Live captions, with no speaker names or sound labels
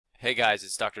Hey guys,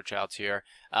 it's Dr. Childs here.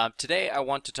 Today I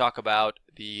want to talk about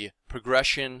the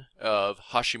progression of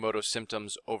Hashimoto's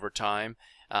symptoms over time,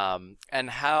 and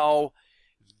how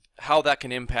that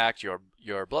can impact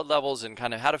your blood levels and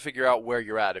kind of how to figure out where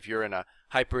you're at, if you're in a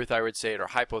hyperthyroid state or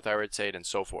hypothyroid state and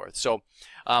so forth. So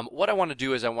what I want to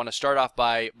do is I want to start off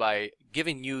by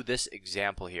giving you this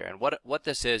example here. And what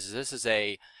this is this is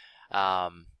a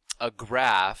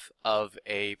graph of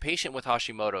a patient with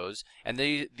Hashimoto's, and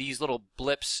these little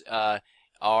blips are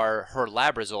her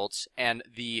lab results, and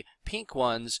the pink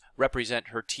ones represent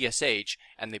her TSH,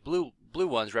 and the blue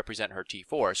ones represent her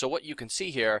T4. So what you can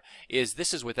see here is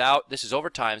this is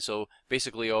over time, so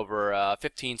basically over a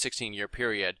 15-16 year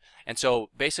period. And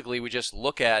so basically we just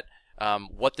look at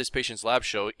what this patient's lab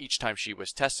showed each time she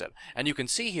was tested. And you can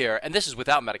see here, and this is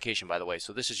without medication, by the way,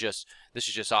 so this is just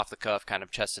off the cuff, kind of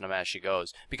testing them as she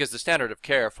goes, because the standard of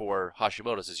care for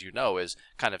Hashimoto's, as you know, is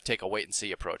kind of take a wait and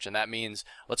see approach. And that means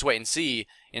let's wait and see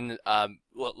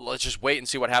let's just wait and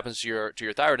see what happens to your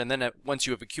thyroid, and then once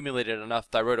you have accumulated enough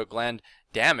thyroid gland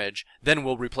damage, then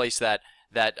we'll replace that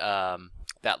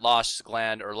lost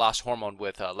gland or lost hormone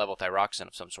with levothyroxine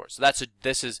of some sort. So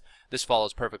this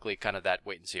follows perfectly kind of that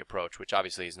wait and see approach, which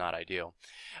obviously is not ideal.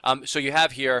 So you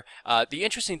have here the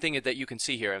interesting thing that you can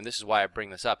see here, and this is why I bring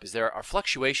this up, is there are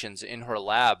fluctuations in her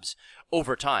labs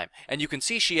over time, and you can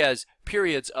see she has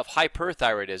periods of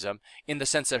hyperthyroidism in the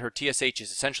sense that her TSH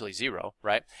is essentially zero,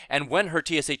 right? And when her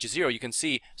TSH is zero, you can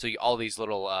see, so all these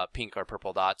little pink or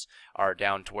purple dots are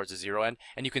down towards the zero end,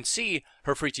 and you can see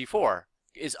her free T4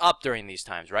 is up during these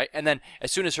times, right? And then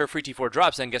as soon as her free T4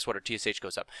 drops, then guess what? Her TSH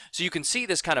goes up. So you can see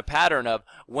this kind of pattern of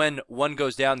when one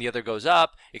goes down, the other goes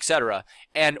up, etc.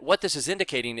 And what this is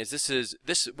indicating is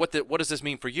what does this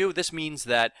mean for you? This means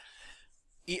that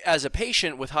as a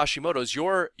patient with Hashimoto's,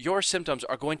 your symptoms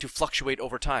are going to fluctuate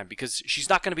over time, because she's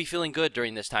not going to be feeling good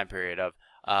during this time period of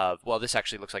well, this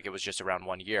actually looks like it was just around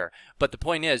 1 year. But the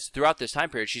point is, throughout this time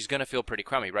period, she's going to feel pretty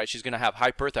crummy, right? She's going to have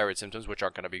hyperthyroid symptoms, which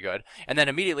aren't going to be good. And then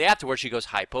immediately afterwards, she goes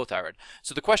hypothyroid.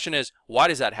 So the question is, why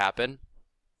does that happen?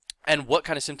 And what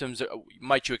kind of symptoms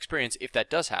might you experience if that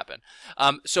does happen?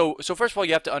 So first of all,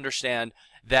 you have to understand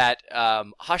that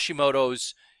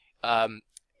Hashimoto's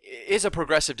is a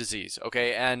progressive disease,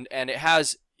 okay? And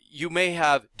you may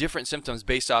have different symptoms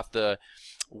based off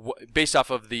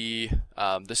of the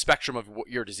spectrum of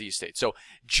your disease state. So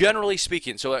generally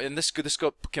speaking, and this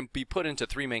can be put into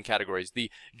three main categories: the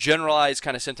generalized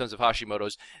kind of symptoms of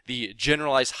Hashimoto's, the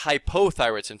generalized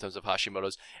hypothyroid symptoms of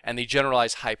Hashimoto's, and the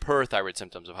generalized hyperthyroid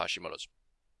symptoms of Hashimoto's.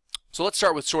 So let's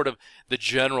start with sort of the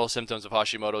general symptoms of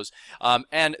Hashimoto's.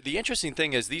 And the interesting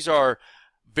thing is these are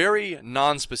very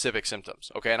non-specific symptoms,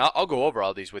 okay? And I'll go over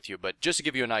all these with you, but just to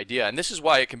give you an idea, and this is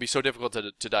why it can be so difficult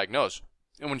to diagnose.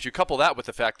 And when you couple that with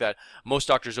the fact that most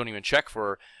doctors don't even check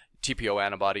for TPO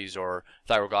antibodies or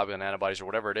thyroglobulin antibodies or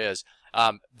whatever it is,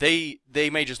 they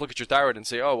may just look at your thyroid and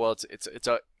say, oh, well, it's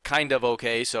a kind of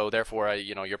okay, so therefore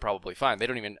you're probably fine.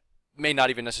 They may not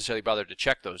even necessarily bother to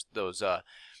check those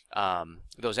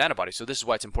antibodies. So this is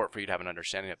why it's important for you to have an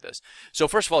understanding of this. So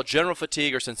first of all, general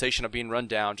fatigue or sensation of being run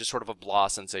down, just sort of a blah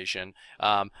sensation.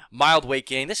 Mild weight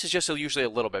gain. This is just usually a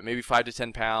little bit, maybe 5 to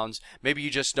 10 pounds. Maybe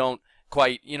you just don't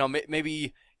quite,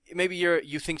 maybe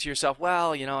you think to yourself,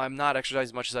 well, I'm not exercising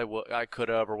as much as I could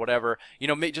have, or whatever.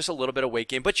 Just a little bit of weight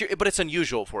gain, but it's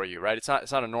unusual for you, right? It's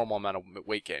not a normal amount of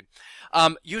weight gain.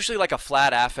 Usually like a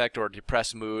flat affect or a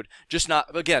depressed mood, just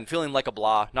not, again, feeling like a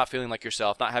blah, not feeling like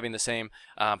yourself, not having the same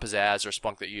pizzazz or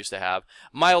spunk that you used to have.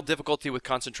 Mild difficulty with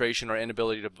concentration or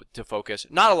inability to focus.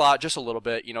 Not a lot, just a little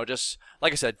bit. Just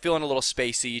like I said, feeling a little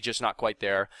spacey, just not quite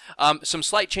there. Some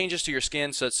slight changes to your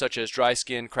skin, such as dry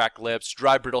skin, cracked lips,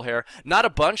 dry brittle hair. Not a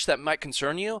bunch that might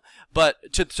concern you,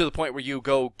 but to the point where you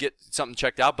go get something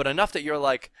checked out, but enough that you're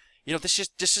like, this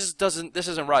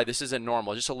isn't right, this isn't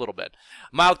normal, just a little bit.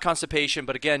 Mild constipation,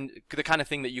 but again, the kind of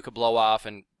thing that you could blow off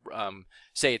and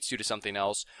say it's due to something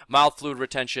else. Mild fluid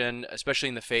retention, especially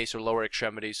in the face or lower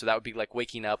extremities, so that would be like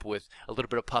waking up with a little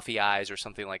bit of puffy eyes or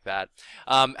something like that.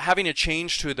 Having a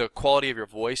change to the quality of your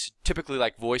voice, typically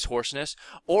like voice hoarseness,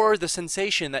 or the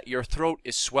sensation that your throat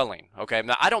is swelling, okay?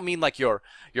 Now, I don't mean like your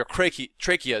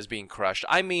trachea is being crushed.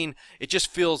 I mean it just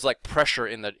feels like pressure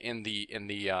in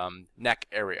the neck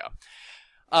area.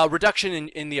 Reduction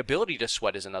in the ability to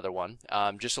sweat is another one,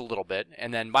 just a little bit.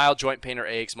 And then mild joint pain or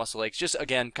aches, muscle aches, just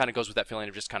again kind of goes with that feeling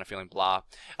of just kind of feeling blah.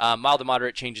 Mild to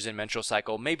moderate changes in menstrual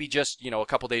cycle, maybe just a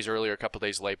couple days early or a couple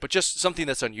days late, but just something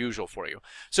that's unusual for you.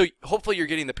 So hopefully you're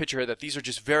getting the picture here that these are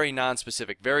just very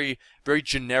non-specific, very, very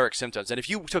generic symptoms. And if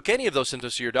you took any of those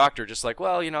symptoms to your doctor, just like,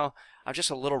 well, I'm just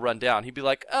a little run down, he'd be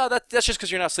like, oh, that's just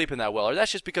because you're not sleeping that well, or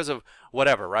that's just because of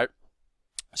whatever, right?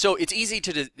 So it's easy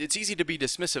to be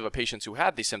dismissive of patients who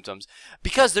have these symptoms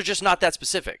because they're just not that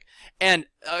specific. And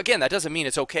again, that doesn't mean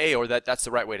it's okay or that that's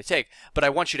the right way to take, but I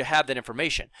want you to have that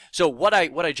information. So what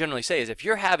I generally say is if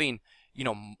you're having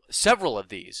several of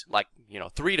these, like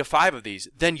 3 to 5 of these,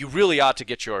 then you really ought to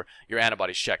get your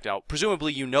antibodies checked. Now,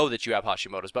 presumably you know that you have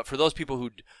Hashimoto's, but for those people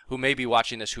who may be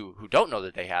watching this who don't know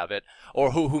that they have it,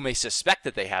 or who may suspect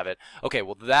that they have it, okay,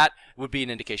 well that would be an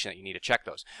indication that you need to check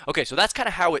those. Okay, so that's kind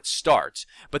of how it starts.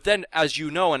 But then, as you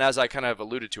know, and as I kind of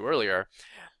alluded to earlier,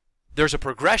 there's a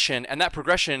progression, and that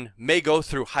progression may go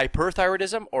through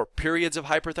hyperthyroidism or periods of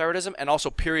hyperthyroidism, and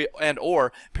also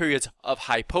or periods of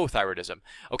hypothyroidism.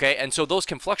 Okay, and so those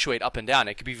can fluctuate up and down.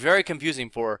 It can be very confusing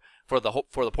for the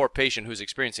poor patient who's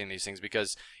experiencing these things,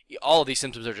 because all of these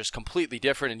symptoms are just completely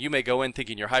different, and you may go in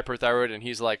thinking you're hyperthyroid, and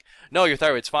he's like, no, your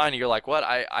thyroid's fine, and you're like, what?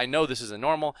 I know this isn't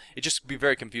normal. It just be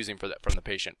very confusing from the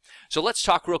patient. So let's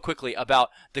talk real quickly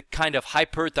about the kind of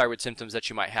hyperthyroid symptoms that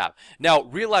you might have. Now,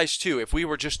 realize too, if we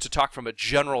were just to talk from a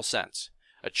general sense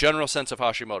of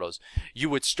Hashimoto's,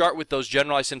 you would start with those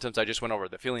generalized symptoms I just went over,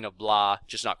 the feeling of blah,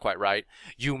 just not quite right.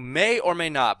 You may or may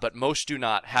not, but most do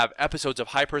not, have episodes of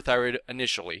hyperthyroid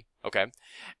initially, okay?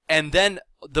 And then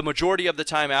the majority of the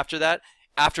time after that,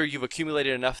 after you've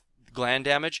accumulated enough gland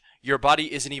damage, your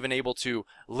body isn't even able to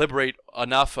liberate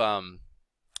enough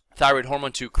thyroid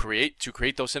hormone to create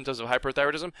those symptoms of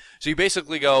hyperthyroidism. So you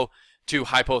basically go to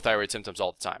hypothyroid symptoms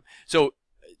all the time. So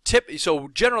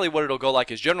generally what it'll go like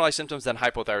is generalized symptoms, then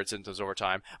hypothyroid symptoms over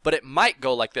time, but it might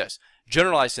go like this: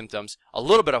 generalized symptoms, a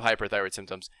little bit of hyperthyroid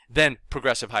symptoms, then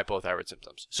progressive hypothyroid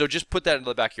symptoms. So just put that in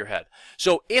the back of your head.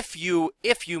 So if you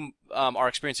are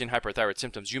experiencing hyperthyroid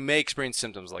symptoms, you may experience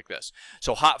symptoms like this.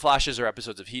 So hot flashes or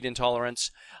episodes of heat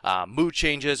intolerance, mood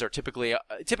changes are typically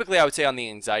I would say on the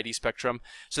anxiety spectrum.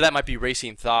 So that might be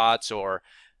racing thoughts, or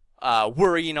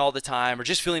worrying all the time, or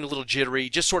just feeling a little jittery,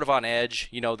 just sort of on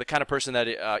edge, the kind of person that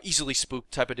easily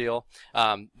spooked type of deal.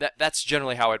 That's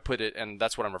generally how I'd put it, and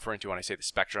that's what I'm referring to when I say the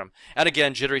spectrum. And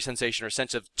again, jittery sensation or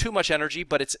sense of too much energy,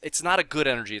 but it's not a good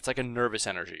energy. It's like a nervous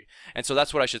energy. And so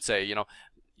that's what I should say.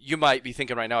 You might be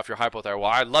thinking right now, if you're hypothyroid, well,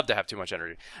 I'd love to have too much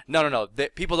energy. No.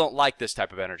 People don't like this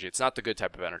type of energy. It's not the good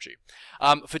type of energy.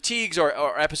 Fatigues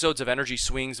or episodes of energy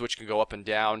swings, which can go up and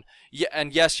down. Yeah,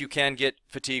 and yes, you can get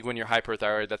fatigue when you're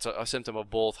hyperthyroid. That's a symptom of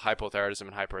both hypothyroidism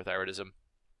and hyperthyroidism.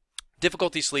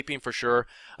 Difficulty sleeping for sure,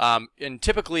 and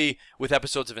typically with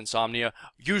episodes of insomnia,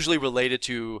 usually related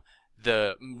to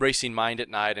the racing mind at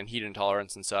night and heat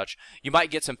intolerance and such. You might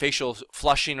get some facial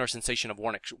flushing or sensation of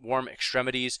warm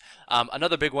extremities.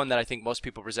 Another big one that I think most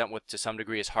people present with to some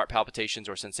degree is heart palpitations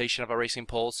or sensation of a racing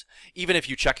pulse. Even if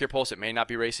you check your pulse, it may not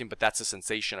be racing, but that's a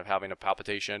sensation of having a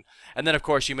palpitation. And then, of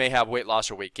course, you may have weight loss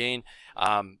or weight gain.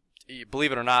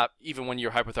 Believe it or not, even when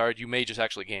you're hypothyroid, you may just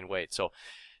actually gain weight. So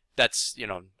that's,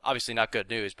 obviously not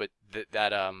good news, but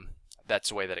that's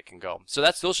the way that it can go. So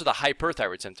those are the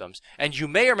hyperthyroid symptoms, and you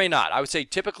may or may not. I would say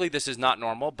typically this is not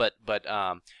normal, but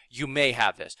you may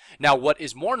have this. Now, what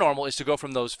is more normal is to go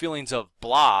from those feelings of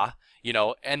blah,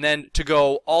 and then to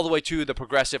go all the way to the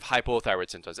progressive hypothyroid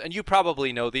symptoms. And you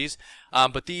probably know these,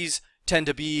 but these tend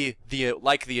to be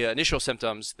like the initial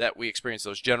symptoms that we experience,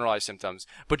 those generalized symptoms,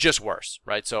 but just worse,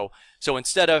 right? So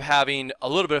instead of having a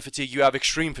little bit of fatigue, you have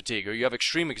extreme fatigue or you have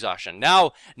extreme exhaustion.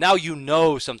 Now you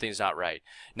know something's not right.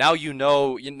 Now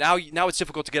now it's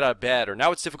difficult to get out of bed, or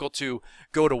now it's difficult to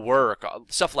go to work,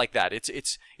 stuff like that.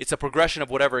 It's a progression of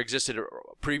whatever existed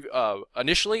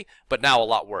initially, but now a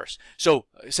lot worse. So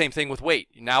same thing with weight.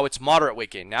 Now it's moderate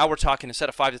weight gain. Now we're talking, instead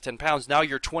of 5 to 10 pounds, now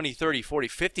you're 20, 30, 40,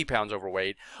 50 pounds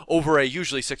overweight over a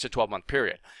usually 6 to 12 month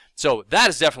period. So that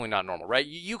is definitely not normal, right?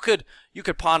 You could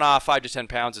pawn off 5 to 10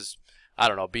 pounds as, I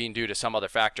don't know, being due to some other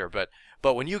factor, but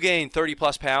when you gain 30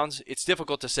 plus pounds, it's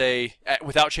difficult to say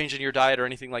without changing your diet or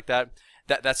anything like that.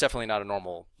 That's definitely not a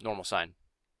normal sign.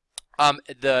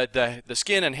 The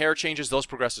skin and hair changes, those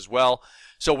progress as well.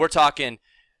 So we're talking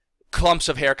clumps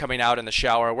of hair coming out in the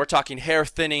shower. We're talking hair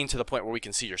thinning to the point where we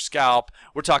can see your scalp.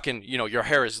 We're talking, your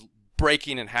hair is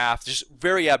breaking in half. Just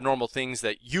very abnormal things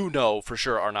that for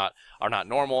sure are not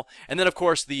normal. And then of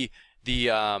course the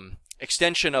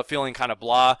extension of feeling kind of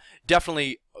blah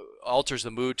definitely alters the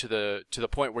mood to the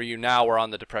point where you now are on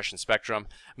the depression spectrum,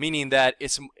 meaning that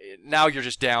now you're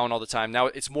just down all the time. Now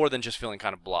it's more than just feeling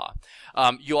kind of blah.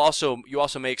 You also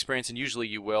may experience, and usually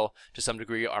you will to some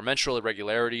degree, are menstrual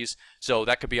irregularities. So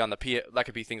that could be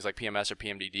things like PMS or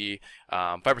PMDD,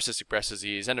 fibrocystic breast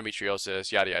disease,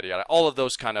 endometriosis, yada yada yada. All of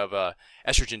those kind of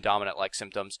estrogen dominant like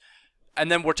symptoms. And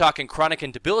then we're talking chronic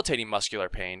and debilitating muscular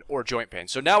pain or joint pain.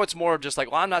 So now it's more of just like,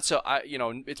 well, I'm not so,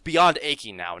 it's beyond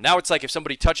aching now. Now it's like if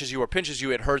somebody touches you or pinches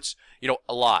you, it hurts,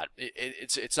 a lot.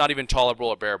 It's not even tolerable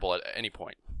or bearable at any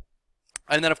point.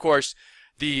 And then, of course,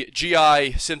 the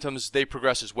GI symptoms, they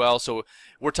progress as well. So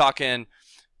we're talking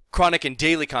chronic and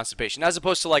daily constipation, as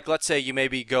opposed to, like, let's say you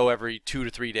maybe go every 2 to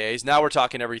 3 days. Now we're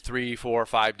talking every 3, 4,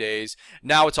 5 days.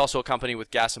 Now it's also accompanied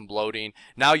with gas and bloating.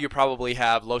 Now you probably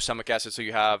have low stomach acid, so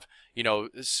you have,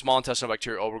 small intestinal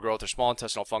bacterial overgrowth or small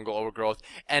intestinal fungal overgrowth.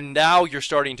 And now you're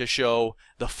starting to show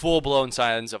the full-blown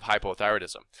signs of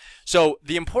hypothyroidism. So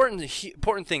the important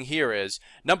thing here is,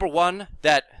 number one,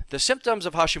 that the symptoms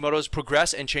of Hashimoto's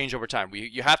progress and change over time.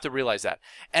 You have to realize that.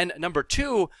 And number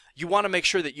two, you want to make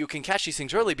sure that you can catch these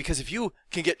things early, because if you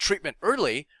can get treatment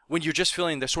early when you're just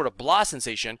feeling this sort of blah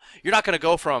sensation, you're not going to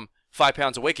go from 5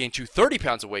 pounds of weight gain to 30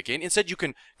 pounds of weight gain. Instead, you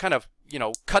can kind of,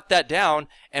 cut that down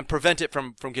and prevent it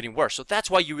from getting worse. So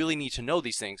that's why you really need to know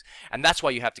these things, and that's why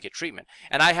you have to get treatment.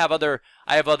 And I have other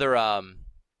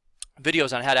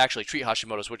videos on how to actually treat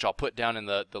Hashimoto's, which I'll put down in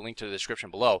the link to the description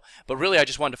below. But really, I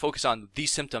just wanted to focus on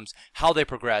these symptoms, how they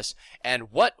progress, and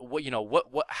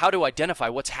how to identify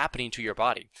what's happening to your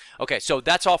body. Okay, so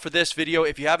that's all for this video.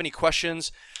 If you have any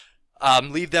questions,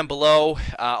 leave them below.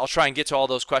 I'll try and get to all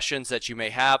those questions that you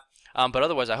may have. But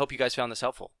otherwise, I hope you guys found this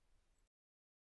helpful.